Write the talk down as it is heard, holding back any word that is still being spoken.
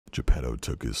Geppetto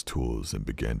took his tools and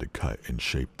began to cut and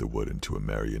shape the wood into a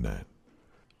marionette.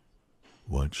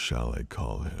 "What shall I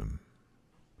call him?"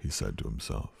 he said to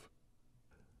himself.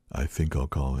 "I think I'll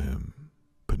call him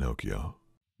Pinocchio."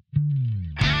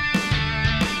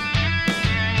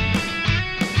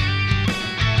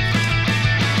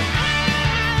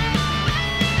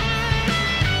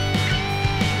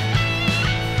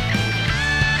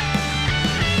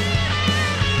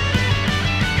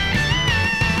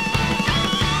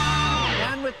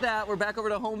 That we're back over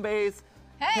to home base.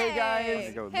 Hey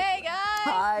guys. Hey guys.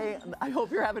 Hi. I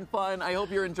hope you're having fun. I hope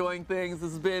you're enjoying things.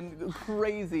 This has been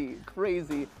crazy. We're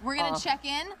gonna check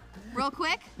in real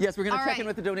quick. Yes, we're gonna check in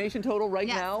with the donation total right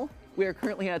Yes. now. We are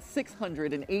currently at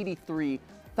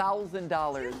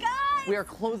 $683,000. We are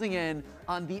closing in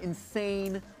on the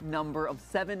insane number of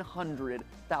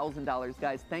 $700,000.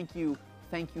 Guys, thank you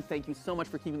so much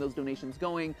for keeping those donations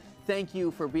going. Thank you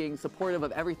for being supportive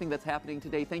of everything that's happening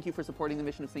today. Thank you for supporting the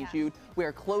mission of St. Jude. We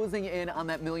are closing in on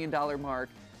that $1 million mark,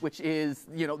 which is,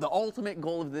 you know, the ultimate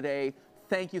goal of the day.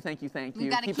 Thank you. We've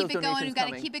got to keep it going. We've got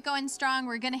to keep it going strong.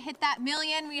 We're going to hit that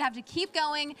million. We have to keep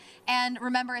going. And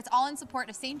remember, it's all in support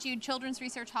of St. Jude Children's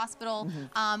Research Hospital.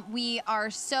 We are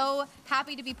so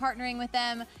happy to be partnering with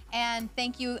them. And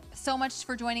thank you so much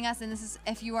for joining us. And this is,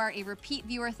 if you are a repeat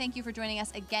viewer, thank you for joining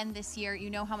us again this year. You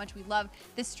know how much we love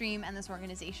this stream and this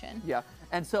organization. Yeah.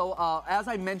 And so, as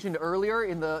I mentioned earlier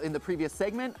in the previous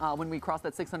segment, when we crossed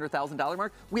that $600,000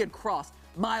 mark, we had crossed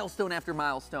milestone after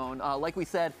milestone. Like we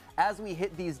said, as we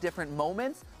hit these different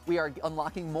moments, we are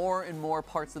unlocking more and more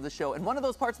parts of the show. And one of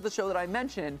those parts of the show that I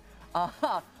mentioned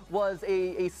was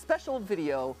a special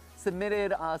video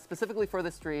submitted specifically for the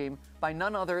stream by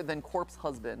none other than Corpse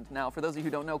Husband. Now, for those of you who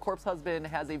don't know, Corpse Husband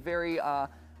has a very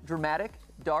dramatic,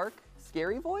 dark,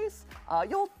 scary voice.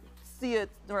 You'll see it,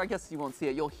 or I guess you won't see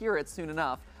it. You'll hear it soon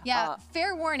enough. Yeah,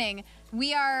 fair warning.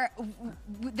 We are.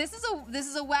 This is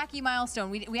a wacky milestone.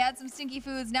 We had some stinky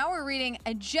foods. Now we're reading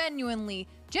a genuinely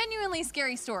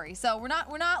scary story. So we're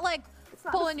not like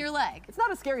pulling your leg. It's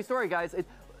not a scary story, guys.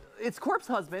 It's Corpse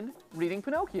Husband reading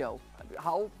Pinocchio.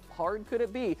 How hard could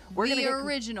it be? The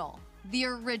original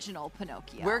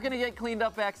Pinocchio. We're gonna get cleaned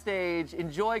up backstage.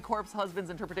 Enjoy Corpse Husband's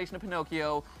interpretation of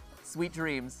Pinocchio. Sweet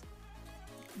dreams.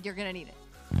 You're gonna need it.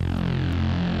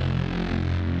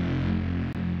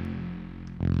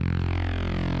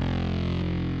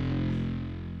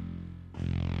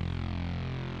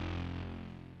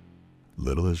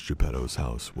 Little as Geppetto's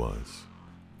house was,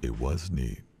 it was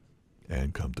neat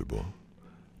and comfortable.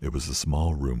 It was a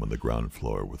small room on the ground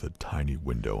floor with a tiny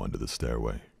window under the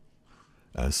stairway.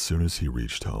 As soon as he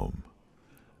reached home,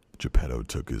 Geppetto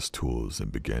took his tools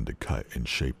and began to cut and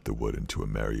shape the wood into a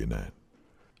marionette.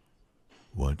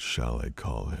 "What shall I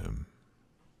call him?"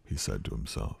 he said to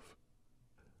himself.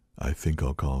 "I think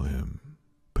I'll call him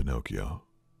Pinocchio."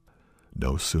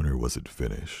 No sooner was it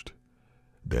finished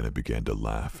than it began to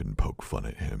laugh and poke fun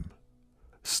at him.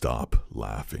 "Stop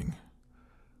laughing,"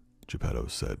 Geppetto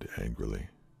said angrily.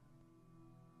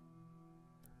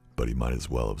 But he might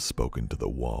as well have spoken to the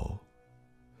wall.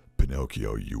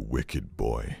 "Pinocchio, you wicked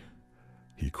boy,"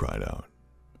 he cried out.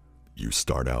 "You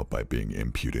start out by being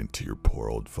impudent to your poor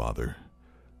old father.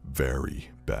 Very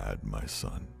bad, my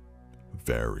son.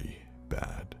 Very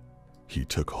bad." He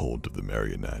took hold of the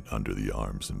marionette under the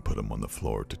arms and put him on the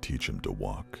floor to teach him to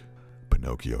walk.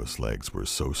 Pinocchio's legs were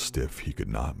so stiff he could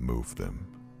not move them.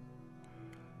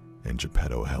 And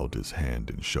Geppetto held his hand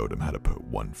and showed him how to put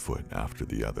one foot after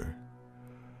the other.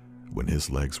 When his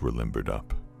legs were limbered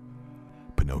up,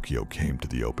 Pinocchio came to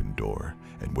the open door,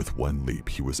 and with one leap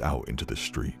he was out into the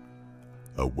street.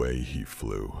 Away he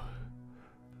flew.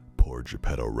 Poor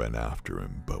Geppetto ran after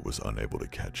him, but was unable to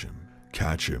catch him.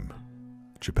 "Catch him!"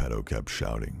 Geppetto kept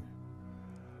shouting.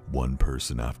 One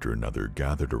person after another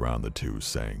gathered around the two,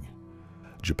 saying,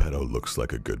 "Geppetto looks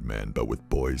like a good man, but with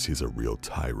boys he's a real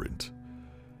tyrant.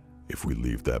 If we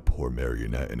leave that poor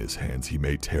marionette in his hands, he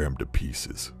may tear him to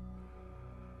pieces."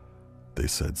 They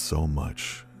said so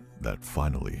much that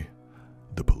finally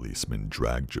the policeman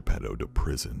dragged Geppetto to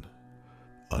prison.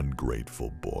 "Ungrateful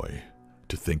boy,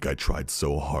 to think I tried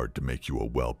so hard to make you a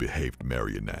well-behaved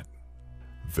marionette."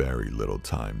 Very little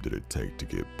time did it take to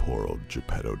get poor old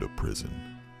Geppetto to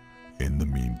prison. In the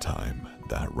meantime,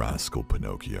 that rascal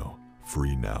Pinocchio,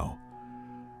 free now,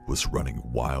 was running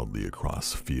wildly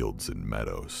across fields and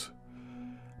meadows.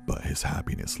 But his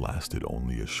happiness lasted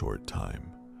only a short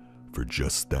time, for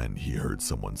just then he heard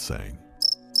someone saying,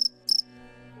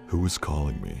 "Who is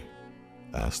calling me?"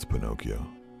 asked Pinocchio.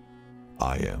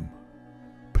 "I am."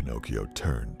 Pinocchio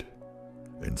turned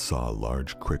and saw a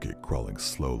large cricket crawling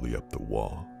slowly up the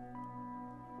wall.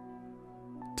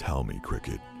 "Tell me,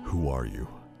 cricket, who are you?"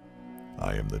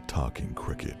 I am the talking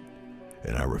cricket,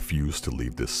 and I refuse to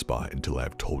leave this spot until I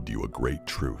have told you a great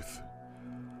truth.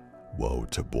 Woe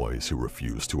to boys who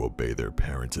refuse to obey their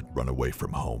parents and run away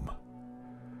from home.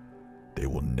 They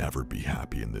will never be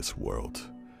happy in this world,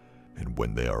 and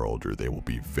when they are older, they will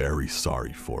be very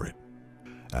sorry for it.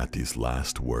 At these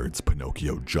last words,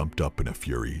 Pinocchio jumped up in a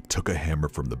fury, took a hammer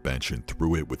from the bench, and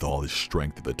threw it with all his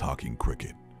strength at the talking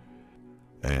cricket.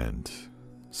 And,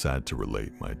 sad to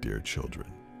relate, my dear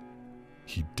children,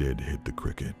 he did hit the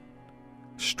cricket,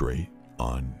 straight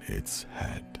on its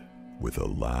head. With a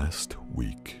last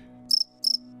weak,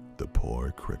 the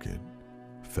poor cricket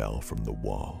fell from the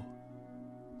wall,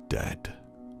 dead.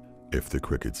 If the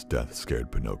cricket's death scared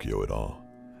Pinocchio at all,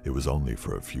 it was only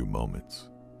for a few moments.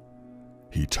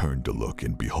 He turned to look,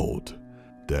 and behold,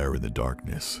 there in the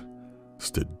darkness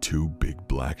stood two big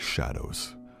black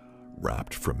shadows,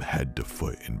 wrapped from head to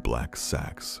foot in black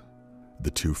sacks.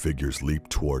 The two figures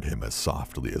leaped toward him as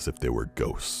softly as if they were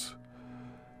ghosts.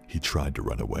 He tried to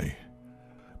run away,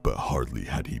 but hardly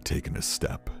had he taken a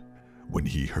step when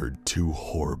he heard two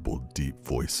horrible, deep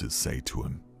voices say to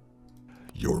him,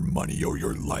 "Your money or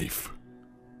your life."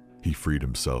 He freed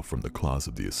himself from the claws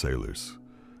of the assailers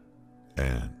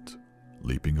and,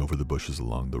 leaping over the bushes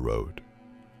along the road,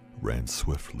 ran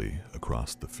swiftly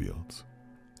across the fields.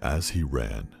 As he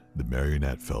ran, the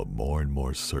marionette felt more and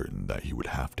more certain that he would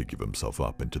have to give himself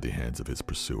up into the hands of his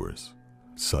pursuers.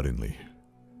 Suddenly,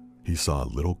 he saw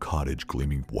a little cottage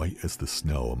gleaming white as the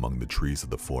snow among the trees of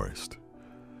the forest.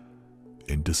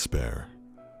 In despair,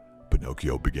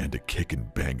 Pinocchio began to kick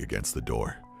and bang against the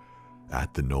door.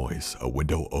 At the noise, a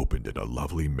window opened and a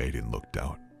lovely maiden looked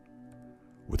out.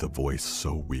 With a voice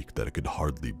so weak that it could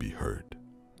hardly be heard,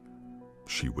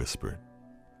 she whispered,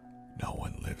 "No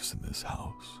one lives in this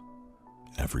house.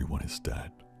 Everyone is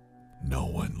dead. No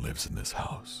one lives in this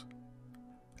house.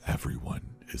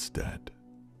 Everyone is dead."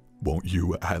 "Won't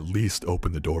you at least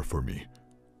open the door for me?"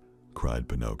 cried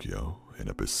Pinocchio in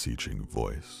a beseeching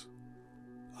voice.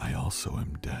 "I also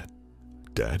am dead."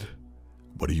 "Dead?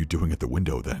 What are you doing at the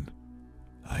window then?"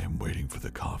 "I am waiting for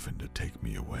the coffin to take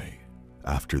me away."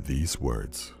 After these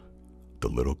words, the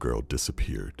little girl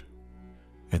disappeared,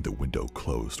 and the window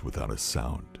closed without a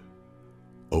sound.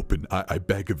 "Open, I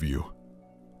beg of you.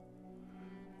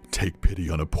 Take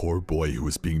pity on a poor boy who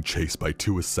is being chased by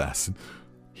two assassins."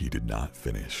 He did not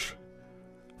finish,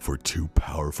 for two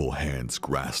powerful hands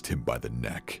grasped him by the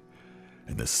neck,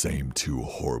 and the same two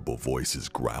horrible voices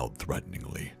growled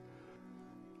threateningly,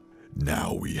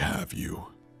 "Now we have you."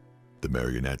 The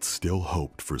marionette still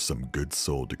hoped for some good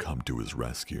soul to come to his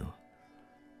rescue,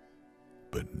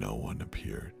 but no one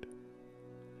appeared.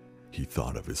 He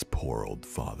thought of his poor old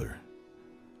father,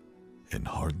 and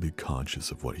hardly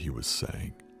conscious of what he was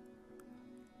saying,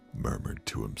 murmured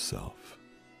to himself,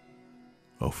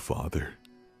 "Oh, Father,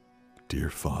 dear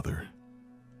Father,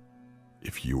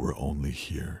 if you were only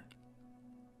here."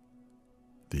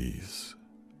 These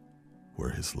were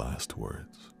his last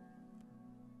words.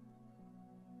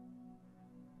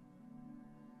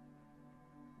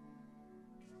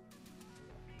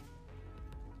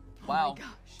 Wow. Oh my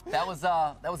gosh.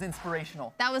 That was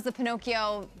inspirational. That was the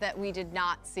Pinocchio that we did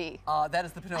not see. That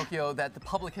is the Pinocchio that the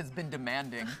public has been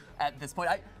demanding at this point.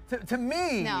 To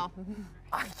me, no,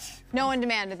 no one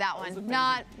demanded that one.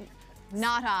 Not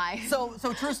I. So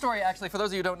true story. Actually, for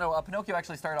those of you who don't know, Pinocchio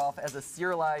actually started off as a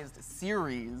serialized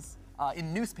series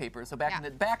in newspapers. So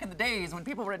back in the days when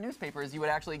people read newspapers, you would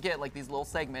actually get like these little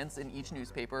segments in each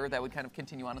newspaper that would kind of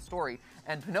continue on a story.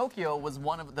 And Pinocchio was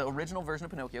one of the original version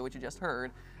of Pinocchio, which you just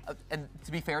heard. And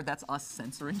to be fair, that's us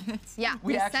censoring it. Yeah,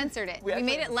 we censored it. We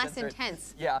made it less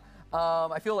intense. Yeah.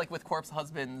 I feel like with Corpse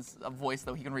Husband's voice,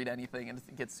 though, he can read anything and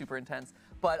it gets super intense.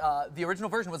 But the original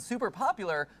version was super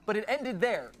popular, but it ended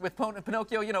there with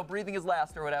Pinocchio, you know, breathing his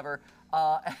last or whatever.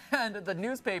 And the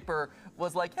newspaper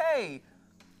was like, hey,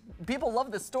 people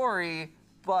love this story,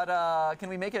 but can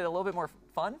we make it a little bit more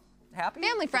fun, happy?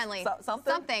 Family friendly.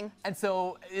 Something. And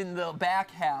so in the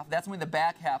back half, that's when the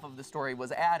back half of the story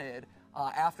was added.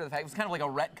 After the fact, it was kind of like a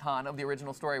retcon of the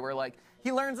original story where like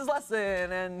he learns his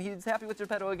lesson and he's happy with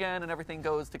Geppetto again and everything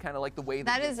goes to kind of like the way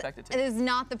that he expected to. It is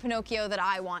not the Pinocchio that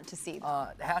I want to see.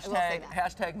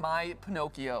 Hashtag my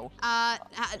Pinocchio.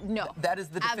 No. That is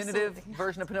the definitive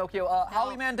version of Pinocchio.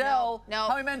 Howie Mandel. No.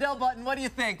 Howie Mandel button. What do you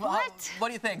think? What? What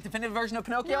do you think? Definitive version of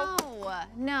Pinocchio?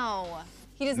 No.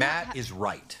 He does Matt not. is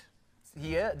right.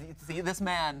 Yeah. See, this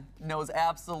man knows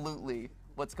absolutely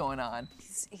what's going on.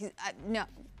 No.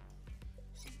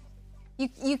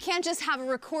 You can't just have a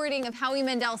recording of Howie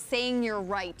Mandel saying you're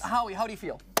right. Howie, how do you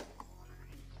feel?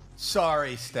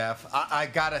 Sorry, Steph. I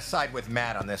gotta side with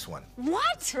Matt on this one.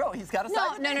 What? True, he's got to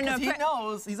side with me, 'cause he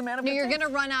knows he's a man of No, good you're taste.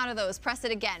 gonna run out of those. Press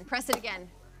it again. Press it again.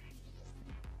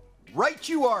 Right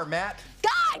you are, Matt.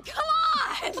 God, come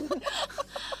on!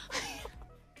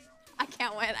 I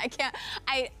can't win. I can't.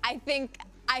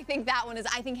 I think that one is.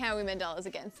 I think Howie Mandel is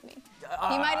against me.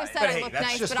 He might have said it looked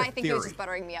nice, but I think he was just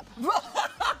buttering me up.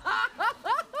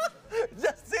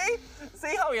 Just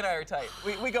see how he and I are tight.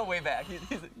 We go way back.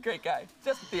 He's a great guy.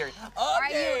 Just a theory.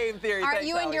 Game theory. All right, Thanks,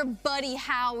 you and Howie. your buddy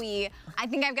Howie. I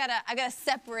think I've gotta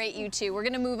separate you two. We're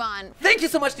gonna move on. Thank you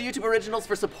so much to YouTube Originals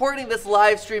for supporting this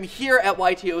live stream here at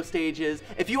YTO Stages.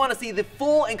 If you want to see the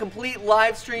full and complete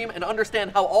live stream and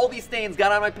understand how all these stains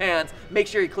got on my pants, make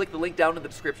sure you click the link down in the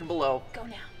description below. Go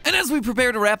now. And as we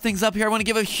prepare to wrap things up here, I want to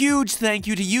give a huge thank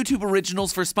you to YouTube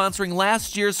Originals for sponsoring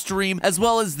last year's stream as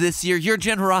well as this year. Your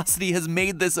generosity has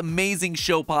made this amazing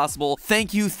show possible.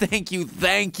 Thank you, thank you,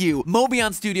 thank you.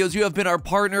 Mobion Studios, you have been our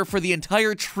partner for the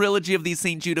entire trilogy of these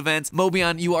St. Jude events.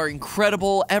 Mobion, you are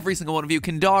incredible. Every single one of you.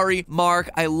 Kendari,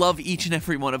 Mark, I love each and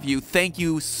every one of you. Thank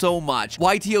you so much.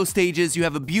 YTO Stages, you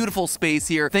have a beautiful space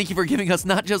here. Thank you for giving us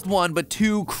not just one, but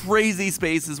two crazy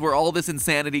spaces where all this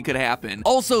insanity could happen.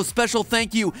 Also, special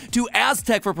thank you to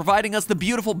Aztec for providing us the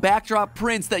beautiful backdrop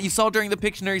prints that you saw during the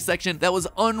Pictionary section. That was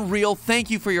unreal. Thank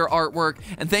you for your artwork,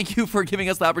 and thank you for giving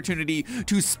us the opportunity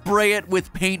to spray it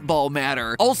with paintball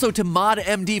matter. Also to Mod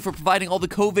MD for providing all the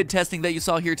COVID testing that you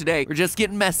saw here today. We're just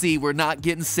getting messy. We're not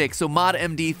getting sick. So Mod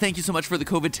MD, thank you so much for the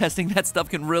COVID testing. That stuff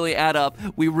can really add up.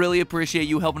 We really appreciate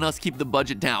you helping us keep the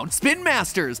budget down. Spin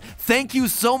Masters, thank you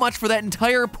so much for that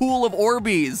entire pool of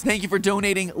Orbeez. Thank you for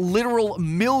donating literal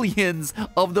millions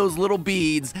of those little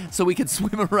beads so we could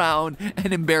swim around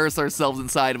and embarrass ourselves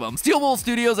inside of them. Steel Wool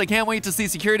Studios, I can't wait to see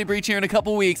Security Breach here in a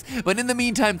couple weeks, but in the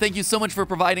meantime, thank you so much for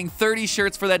providing 30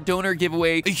 shirts for that donor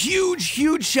giveaway. A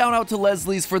huge shout out to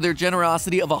Leslie's for their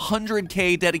generosity of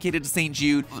 100K dedicated to St.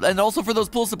 Jude, and also for those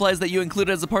pool supplies that you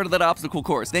included as a part of that obstacle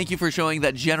course. Thank you for showing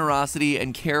that generosity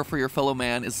and care for your fellow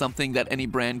man is something that any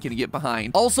brand can get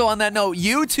behind. Also on that note,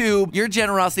 YouTube, your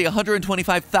generosity,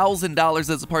 $125,000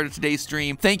 as a part of today's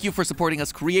stream. Thank you for supporting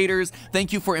us creators.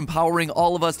 Thank you for empowering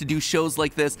all of us to do shows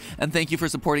like this, and thank you for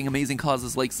supporting amazing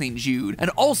causes like St. Jude. And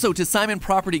also to Simon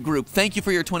Property Group, thank you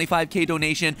for your 25K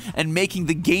donation and making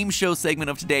the game show segment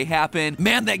of today happen.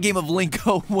 Man, that game of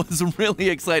Linko was really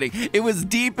exciting. It was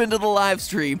deep into the live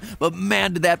stream, but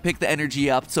man, did that pick the energy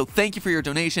up. So thank you for your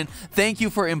donation. Thank you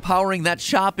for empowering that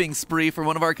shopping spree for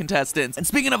one of our contestants. And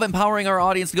speaking of empowering our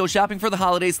audience to go shopping for the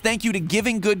holidays, thank you to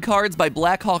Giving Good Cards by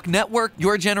Blackhawk Network.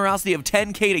 Your generosity of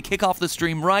 10K to kick off the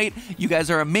stream right. You guys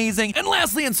are amazing. And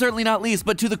lastly, and certainly not least,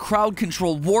 but to the Crowd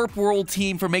Control Warp World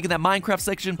team for making that Minecraft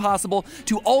section possible,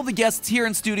 to all the guests here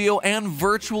in studio and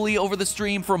virtually over the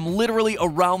stream from literally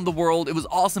around the world. It was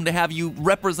awesome to have you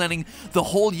representing the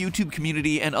whole YouTube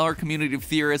community and our community of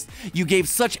theorists. You gave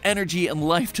such energy and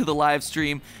life to the live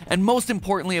stream, and most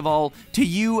importantly of all, to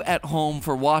you at home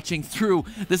for watching through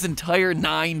this entire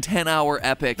 9-10 hour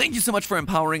epic. Thank you so much for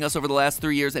empowering us over the last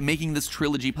 3 years and making this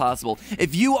trilogy possible.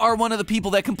 If you are one of the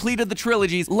people that completed the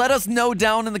trilogies, let us know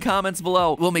down in the comments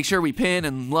below. We'll make sure we pin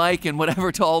and like and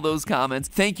whatever to all those comments.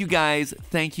 Thank you guys.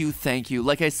 Thank you. Thank you.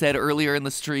 Like I said earlier in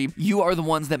the stream, you are the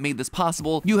ones that made this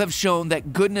possible. You have shown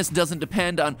that goodness doesn't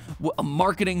depend on a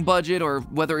marketing budget or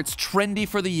whether it's trendy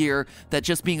for the year, that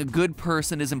just being a good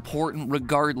person is important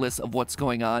regardless of what's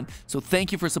going on. So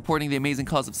thank you for supporting the amazing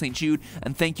cause of St. Jude,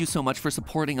 and thank you so much for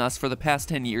supporting us for the past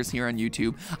 10 years here on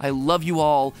YouTube. I love you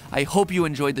all. I hope you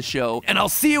enjoyed the show, and I'll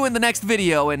see you in the next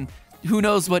video, and who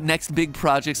knows what next big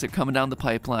projects are coming down the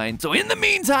pipeline. So in the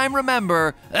meantime,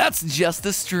 remember, that's just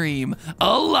a stream,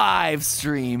 a live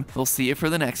stream. We'll see you for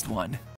the next one.